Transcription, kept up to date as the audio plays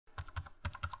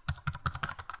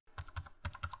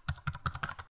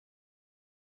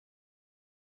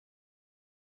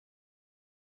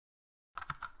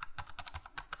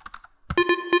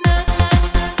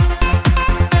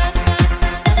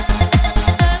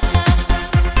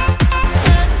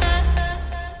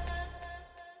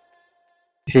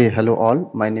Hey, hello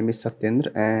all. My name is Satyendra,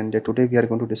 and today we are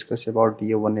going to discuss about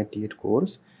DO188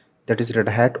 course, that is Red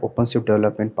Hat OpenShift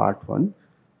Development Part 1,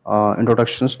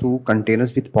 Introductions to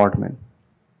Containers with Podman.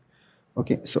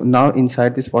 Okay, so now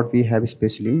inside this, what we have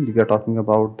especially, we are talking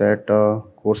about that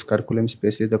course curriculum,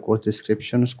 especially the course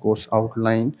descriptions, course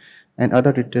outline, and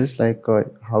other details like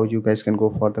how you guys can go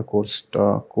for the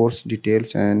course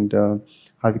details and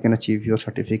how you can achieve your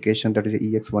certification, that is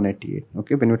EX188.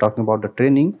 Okay, when we're talking about the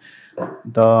training,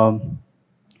 the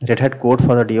Red Hat code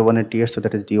for the DO188, so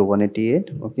that is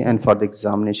DO188. Okay, and for the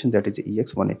examination, that is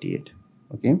EX188.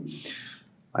 Okay,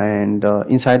 and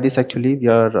inside this actually we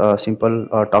are simple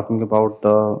talking about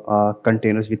the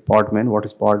containers with Podman, what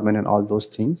is Podman and all those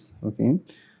things. Okay,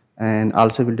 and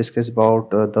also we'll discuss about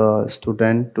the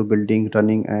student to building,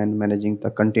 running and managing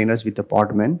the containers with the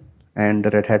Podman and the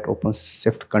Red Hat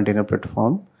OpenShift container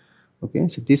platform. Okay,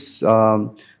 so this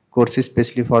course is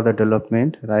especially for the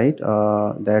development, right?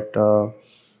 That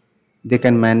they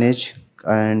can manage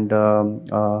and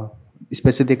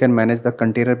especially they can manage the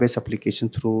container based application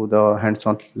through the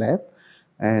hands-on lab.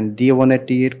 And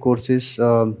DO188 courses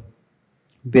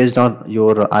based on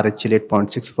your RHEL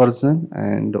 8.6 version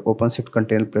and OpenShift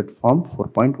container platform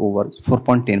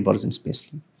 4.10 version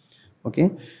especially. Okay,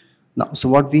 now so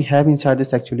what we have inside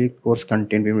this actually course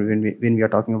content, when we are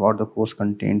talking about the course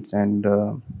content and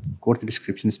course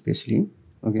description especially.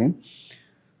 Okay,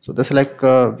 so that's like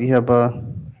we have a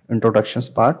introductions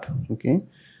part. Okay,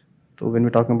 so when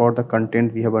we're talking about the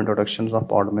content, we have introductions of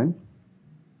Podman.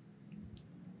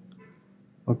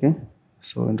 Okay,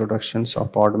 so introductions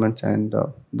of Podman, and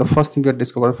the first thing we have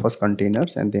discovered first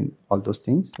containers and then all those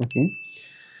things. Okay,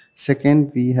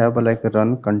 second we have like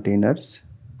run containers.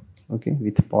 Okay,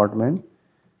 with Podman,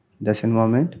 this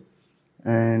environment,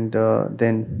 and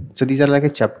then so these are like a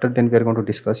chapter then we are going to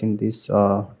discuss in this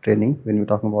training when we're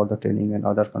talking about the training and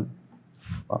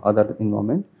other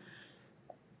environment.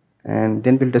 And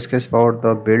then we'll discuss about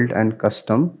the build and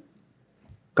custom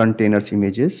containers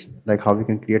images, like how we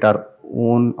can create our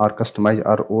own or customize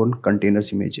our own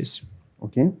containers images.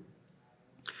 Okay,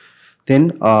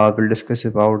 then we'll discuss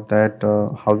about that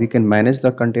how we can manage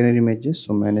the container images.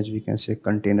 So manage, we can say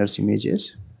containers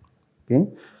images. Okay,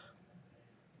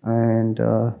 and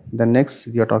the next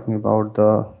we are talking about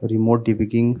the remote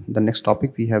debugging. The next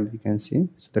topic we have, we can say,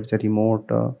 so that's a remote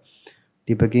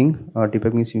debugging.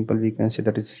 Debugging simple, we can say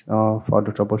that is for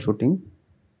the troubleshooting.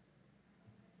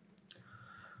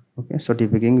 Okay, so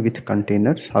debugging with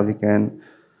containers, how we can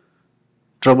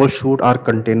troubleshoot our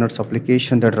containers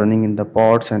application that running in the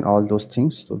pods and all those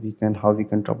things. So we can, how we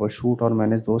can troubleshoot or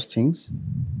manage those things,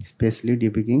 especially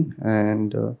debugging.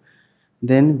 And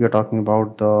then we are talking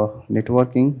about the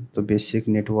networking, the basic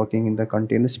networking in the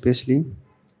container especially.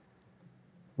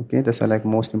 Okay, that's a like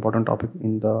most important topic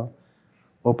in the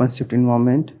OpenShift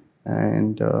environment.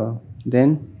 And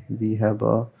then we have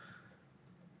a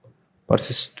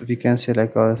persist, we can say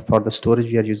like for the storage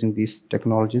we are using these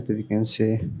technologies, we can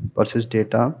say persist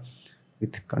data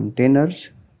with containers.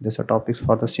 These are topics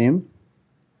for the same.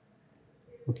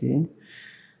 Okay,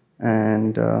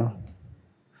 and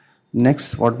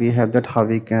next what we have, that how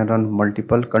we can run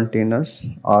multiple containers,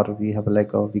 or we have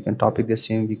like we can topic the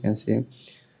same, we can say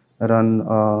run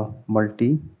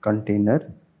multi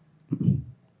container.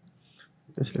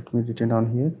 Just let me write it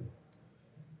down here,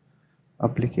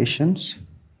 applications.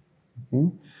 Okay,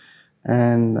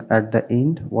 and at the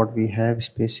end what we have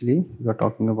especially, we are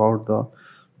talking about the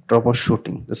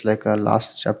troubleshooting. Just like a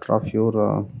last chapter of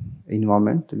your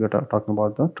environment, we are talking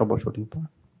about the troubleshooting part.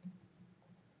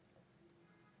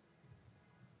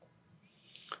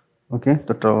 Okay,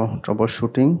 the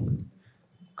troubleshooting,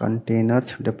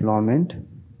 containers deployment.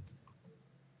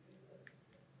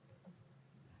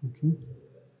 Okay,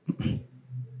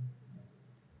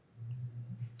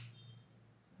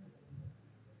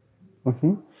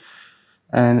 okay,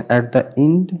 and at the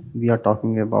end we are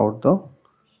talking about the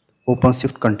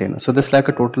OpenShift container. So there's like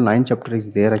a total 9 chapter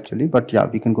is there actually, but yeah,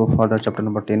 we can go for the chapter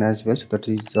number 10 as well. So that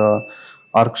is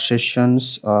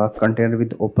orchestrations, container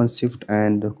with OpenShift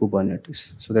and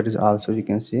Kubernetes. So that is also, you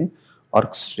can say,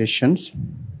 orchestrations.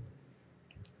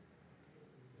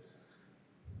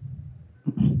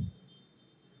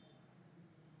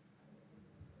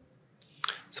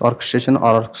 So orchestration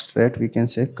or orchestrate, we can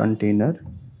say container,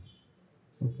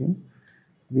 okay,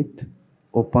 with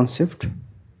OpenShift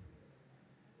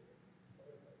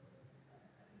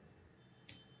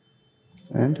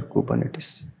and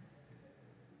Kubernetes.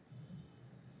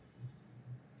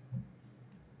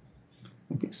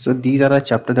 Okay, so these are a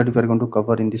chapter that we are going to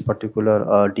cover in this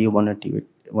particular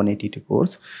D188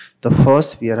 course. The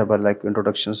first we are about like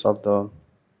introductions of the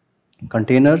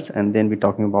containers, and then we're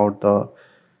talking about the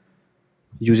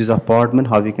uses of Podman,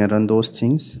 how we can run those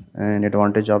things, and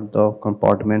advantage of the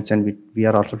Podmans, and we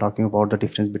are also talking about the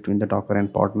difference between the Docker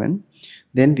and Podman.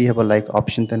 Then we have a like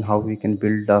option, then how we can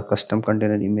build custom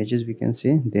container images, we can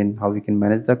say, then how we can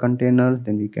manage the container,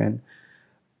 then we can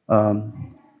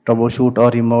troubleshoot or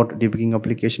remote debugging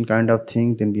application kind of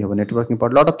thing, then we have a networking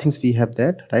part, a lot of things we have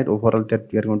that, right? Overall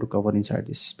that we are going to cover inside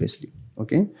this spacely.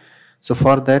 Okay, so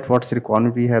for that, what's the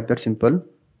requirement? We have that simple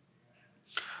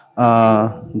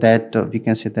we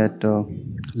can say that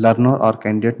learner or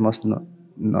candidate must know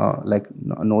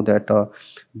that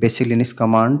basic Linux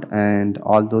command and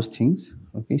all those things.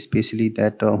 Okay, especially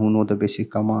that who know the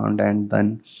basic command, and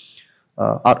then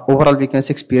or overall we can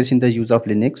say experience in the use of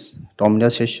Linux terminal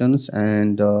sessions,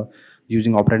 and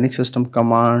using operating system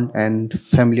command, and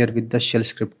familiar with the shell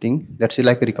scripting. That's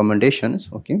like recommendations.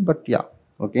 Okay, but yeah,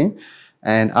 okay,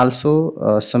 and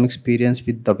also some experience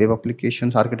with the web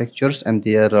applications architectures and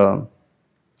their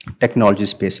technology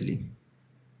especially.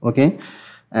 Okay,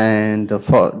 and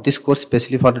for this course,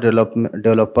 especially for the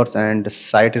developers and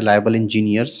site reliable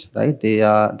engineers, right? They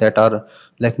are that are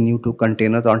like new to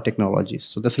containers on technologies.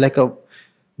 So that's like a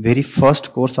very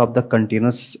first course of the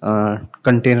containers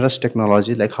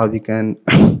technology, like how we can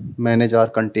manage our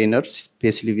containers,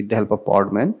 especially with the help of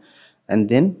Podman, and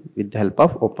then with the help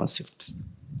of OpenShift.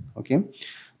 Okay,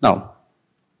 now,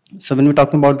 so when we're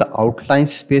talking about the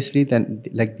outlines especially, then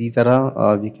like these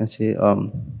are we can say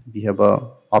we have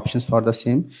options for the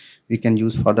same we can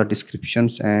use for the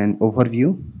descriptions and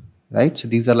overview, right? So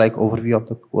these are like overview of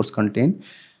the course content.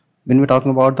 When we're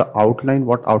talking about the outline,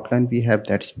 what outline we have,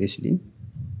 that especially.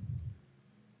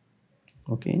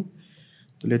 Okay,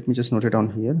 so let me just note it down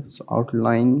here. So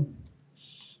outline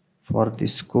for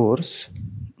this course.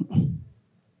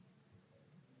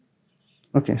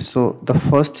 Okay, so the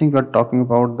first thing we are talking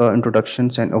about the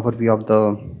introductions and overview of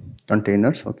the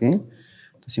containers. Okay,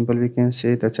 so simple we can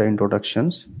say that's a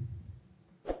introductions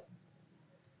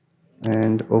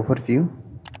and overview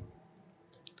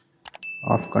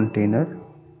of container.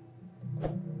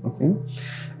 Okay,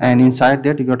 and inside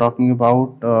that we are talking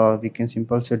about we can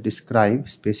simply say describe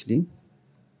especially.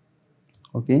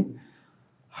 Okay,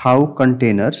 how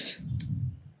containers,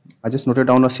 I just noted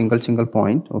down a single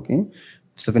point. Okay,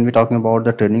 so when we're talking about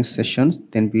the training sessions,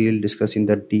 then we'll discuss in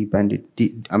the deep and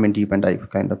dive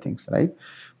kind of things, right?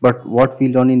 But what we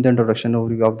learn in the introduction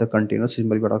overview of the containers,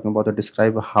 simply we're talking about the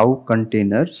describe how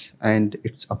containers and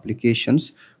its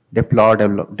applications deploy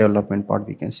development part,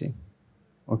 we can say.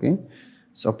 Okay,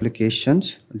 so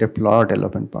applications deploy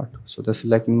development part. So this is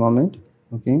like environment.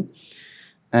 Okay,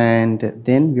 and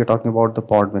then we are talking about the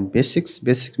Podman basics.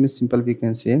 Basics means simple we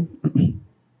can say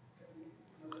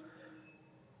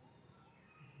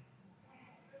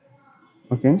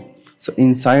okay, so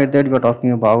inside that we are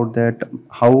talking about that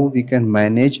how we can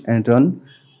manage and run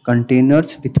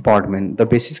containers with Podman. The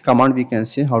basic command we can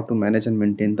say how to manage and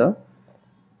maintain the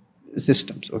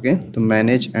systems. Okay, to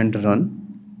manage and run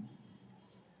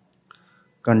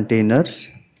containers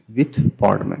with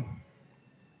Podman.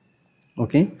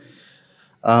 Okay,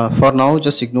 for now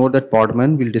just ignore that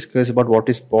Podman. We'll discuss about what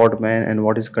is Podman and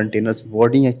what is containers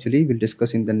wording. Actually we'll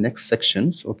discuss in the next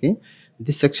sections. Okay,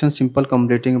 this section simple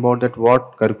completing about that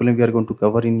what curriculum we are going to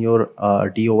cover in your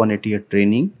DO188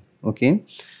 training. Okay,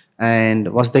 and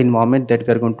what's the environment that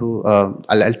we are going to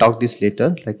I'll talk this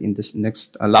later, like in this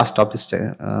next last of this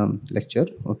lecture.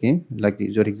 Okay, like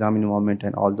your exam environment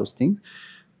and all those things.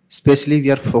 Especially we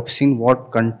are focusing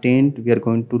what content we are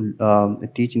going to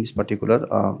teach in this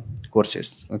particular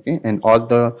courses. Okay, and all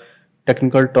the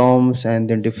technical terms and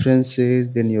then differences,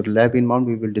 then your lab environment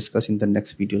we will discuss in the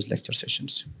next videos lecture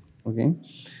sessions. Okay,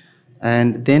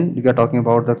 and then we are talking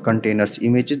about the containers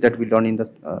images that we learn in the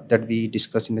that we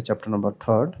discuss in the chapter number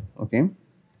 3rd. Okay,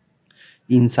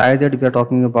 inside that we are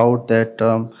talking about that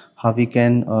how we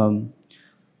can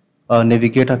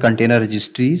navigate our container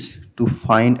registries to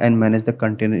find and manage the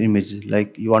container images.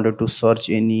 Like you wanted to search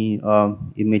any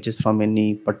images from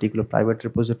any particular private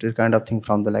repository kind of thing,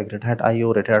 from the like Red Hat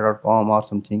IO, redhat.com or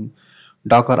something,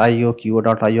 Docker IO,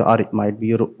 Q.io, or it might be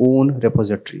your own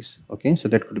repositories. Okay, so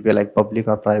that could be like public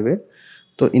or private.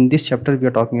 So in this chapter we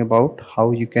are talking about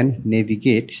how you can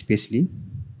navigate especially.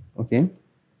 Okay,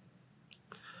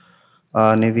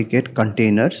 navigate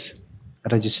containers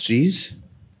registries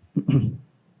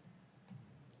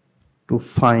to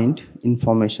find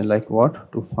information, like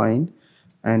what, to find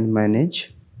and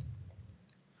manage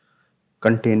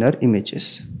container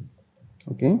images.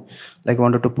 Okay, like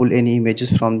wanted to pull any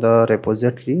images from the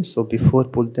repository. So before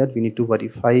pull that we need to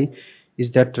verify is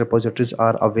that repositories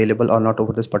are available or not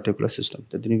over this particular system.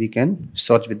 So then we can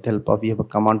search with the help of, we have a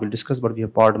command we'll discuss, but we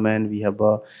have Podman, we have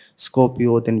a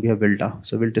Scopio, then we have Vilda.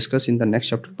 So we'll discuss in the next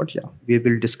chapter, but yeah, we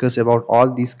will discuss about all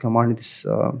these commands in this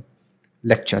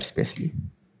lecture especially.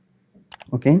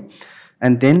 Okay,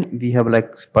 and then we have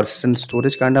like persistent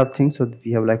storage kind of thing. So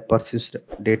we have like persist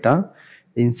data.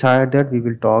 Inside that we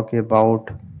will talk about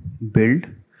build,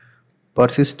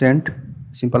 persistent,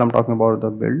 simple, I'm talking about the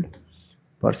build,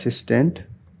 persistent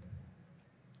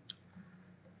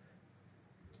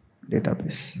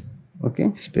database,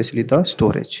 okay, especially the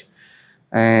storage.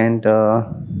 And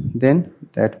then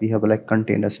that we have like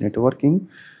containers networking.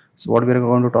 So what we are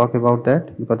going to talk about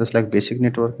that, because it's like basic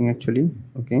networking actually.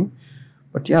 Okay,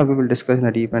 but yeah, we will discuss in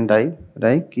a deep and dive,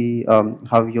 right,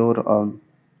 how your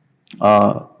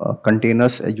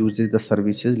containers uses the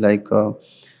services, like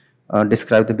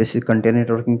describe the basic container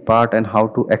networking part and how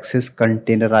to access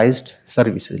containerized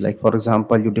services. Like for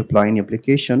example, you deploy any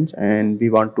applications and we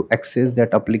want to access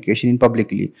that application in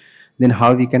publicly, then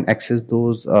how we can access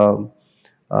those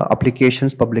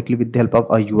applications publicly with the help of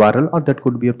a URL, or that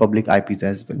could be a public IPs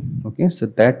as well. Okay, so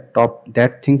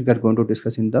that things we are going to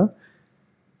discuss in the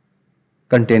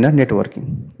container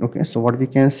networking. Okay, so what we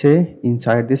can say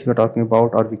inside this, we're talking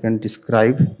about, or we can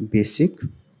describe basic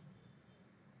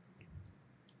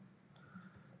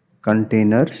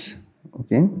containers,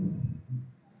 okay,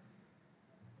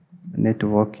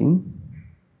 networking,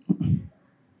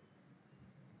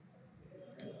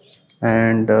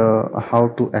 and how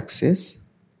to access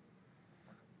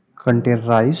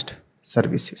containerized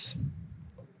services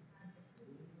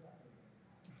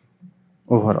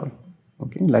overall.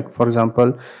 Okay, like for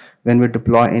example, when we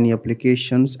deploy any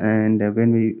applications and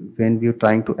when we are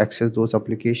trying to access those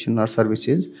application or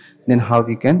services, then how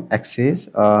we can access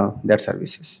that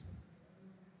services.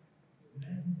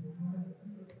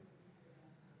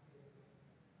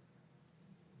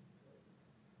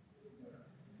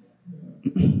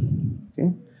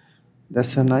 Okay,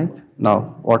 that's a like.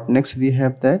 Now what next we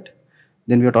have that,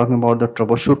 then we are talking about the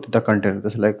troubleshoot the container.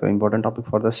 That's like an important topic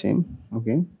for the same.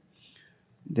 Okay,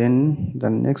 then the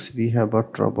next we have a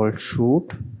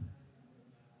troubleshoot,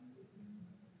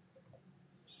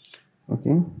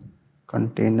 okay,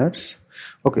 containers.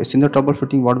 Okay, so in the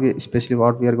troubleshooting, what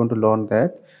we are going to learn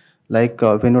that, like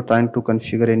when you're trying to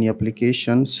configure any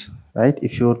applications, right,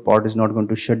 if your pod is not going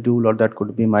to schedule, or that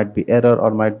could be, might be error,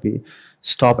 or might be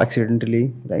stop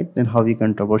accidentally, right, then how we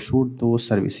can troubleshoot those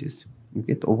services.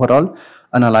 Okay, so overall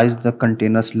analyze the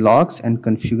containers logs and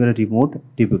configure a remote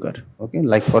debugger. Okay,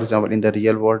 like for example, in the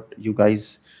real world, you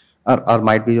guys or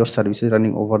might be your services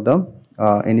running over the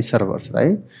any servers,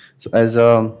 right? So as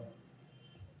a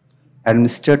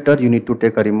administrator, you need to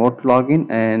take a remote login,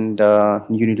 and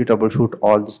you need to troubleshoot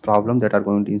all these problems that are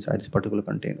going to inside this particular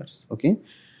containers. Okay,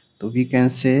 so we can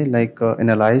say like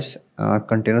analyze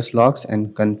containers logs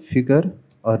and configure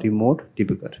a remote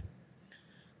debugger.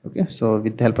 Okay, so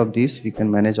with the help of this we can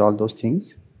manage all those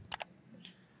things.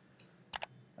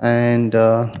 And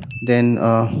then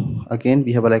again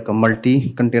we have like a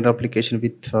multi-container application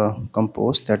with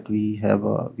compose that we have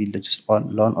we just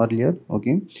learned earlier.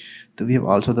 Okay, so we have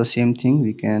also the same thing,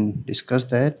 we can discuss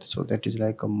that. So that is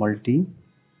like a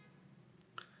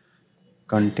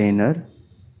multi-container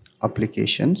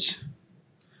applications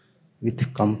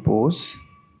with compose.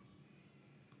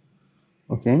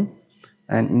 Okay,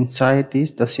 and inside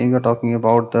this, the same we are talking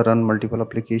about the run multiple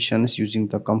applications using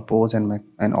the compose and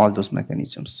all those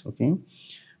mechanisms. Okay,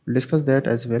 we'll discuss that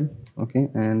as well. Okay,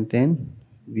 and then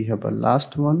we have a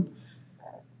last one,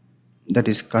 that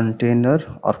is container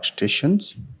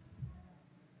orchestrations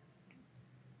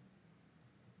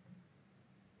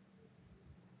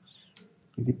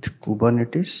with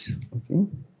Kubernetes. Okay,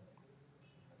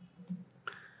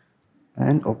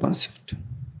 and OpenShift.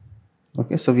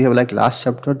 Okay, so we have like last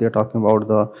chapter, they're talking about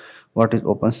the what is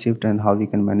OpenShift and how we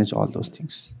can manage all those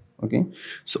things. Okay,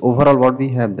 so overall what we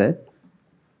have that,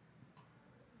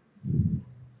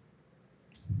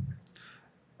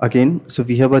 again, so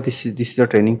we have a this is the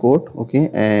training code. Okay,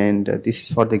 and this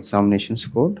is for the examinations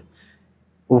code.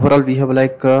 Overall we have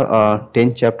like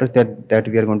 10 chapters that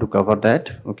we are going to cover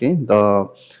that. Okay, the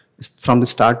from the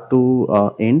start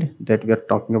to end, that we are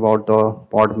talking about the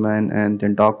Podman and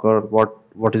then Docker, what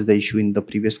is the issue in the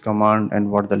previous command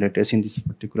and what the latest in this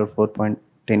particular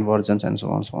 4.10 versions, and so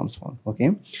on, so on, so on.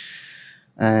 Okay,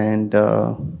 and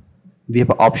we have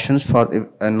options for,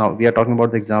 and now we are talking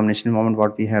about the examination moment,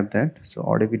 what we have that. So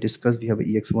already we discussed, we have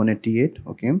EX188.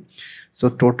 Okay, so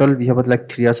total we have like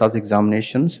 3 years of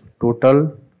examinations,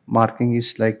 total marking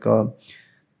is like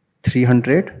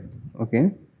 300.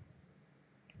 Okay,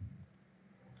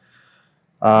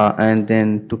 And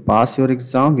then to pass your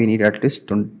exam we need at least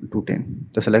 210.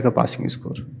 That's like a passing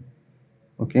score.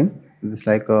 Okay, it's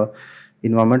like a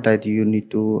environment that you need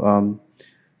to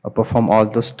perform all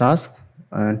those tasks,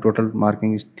 and total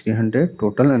marking is 300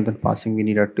 total, and then passing we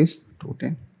need at least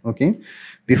 210. Okay,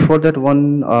 before that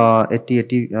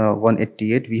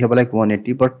 188 we have like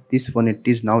 180, but this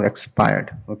 180 is now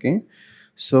expired. Okay,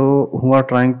 so who are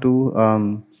trying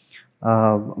to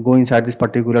go inside this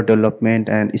particular development,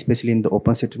 and especially in the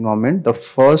OpenShift environment, the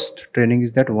first training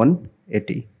is that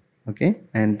 180. Okay,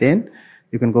 and then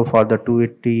you can go for the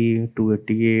 280,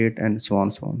 288, and so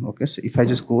on, so on. Okay, so if I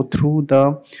just go through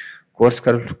the course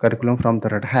curriculum from the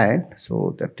Red Hat,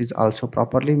 so that is also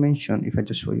properly mentioned. If I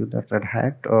just show you the Red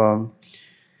Hat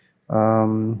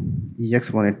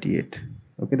EX188.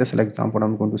 Okay, that's like example.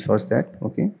 I'm going to search that.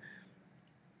 Okay,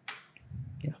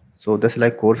 yeah, so that's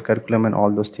like course curriculum and all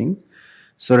those things.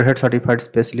 So Red Hat certified,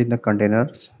 especially in the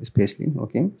containers, especially.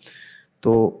 Okay,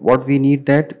 so what we need,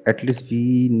 that at least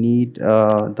we need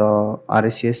the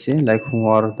RSCSA, like who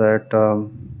are that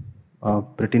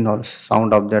pretty knowledge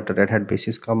sound of that Red Hat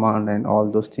basis command and all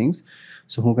those things.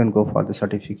 So who can go for the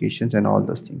certifications and all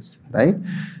those things, right?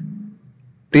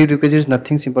 Prerequisite is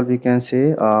nothing simple. We can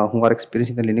say who are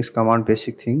experiencing the Linux command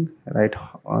basic thing, right?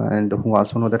 And who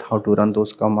also know that how to run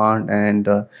those command and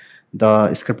the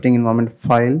scripting environment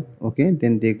file. Okay,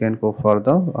 then they can go for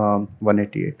the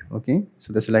 188. Okay,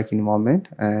 so that's like environment,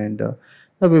 and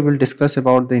we will discuss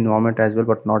about the environment as well,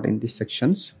 but not in these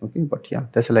sections. Okay, but yeah,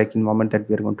 that's like environment that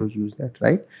we are going to use, that,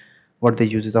 right? What the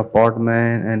uses of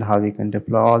Podman and how we can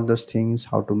deploy all those things,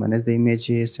 how to manage the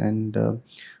images, and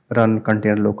run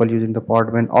container local using the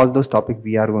Podman. All those topics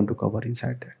we are going to cover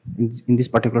inside that in this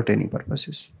particular training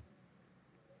purposes.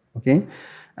 Okay,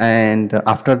 and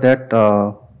after that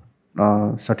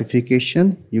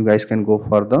certification, you guys can go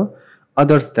for the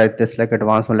others, that's like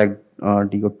advanced one, like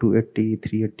DO280,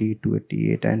 380,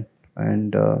 288,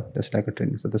 and that's like a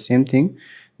training. So the same thing,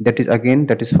 that is again,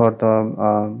 that is for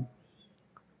the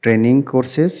training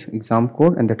courses exam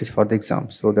code, and that is for the exam.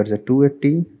 So there's a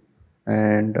 280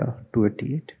 and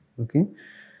 288. Okay,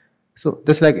 so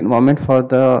this like environment for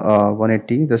the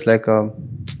 180, that's like a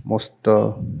most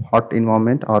hot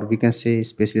environment, or we can say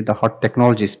especially the hot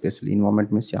technology, especially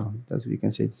environment means, yeah, that's, we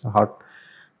can say it's a hot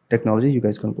technology. You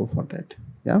guys can go for that.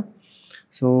 Yeah,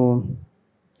 so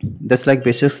that's like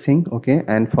basics thing. Okay,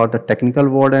 and for the technical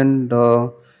word and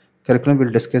curriculum,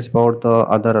 we'll discuss about the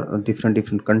other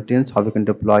different contents, how we can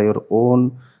deploy your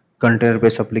own container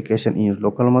based application in your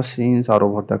local machines or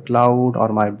over the cloud, or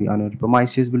might be on your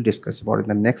premises. We'll discuss about it in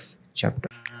the next chapter.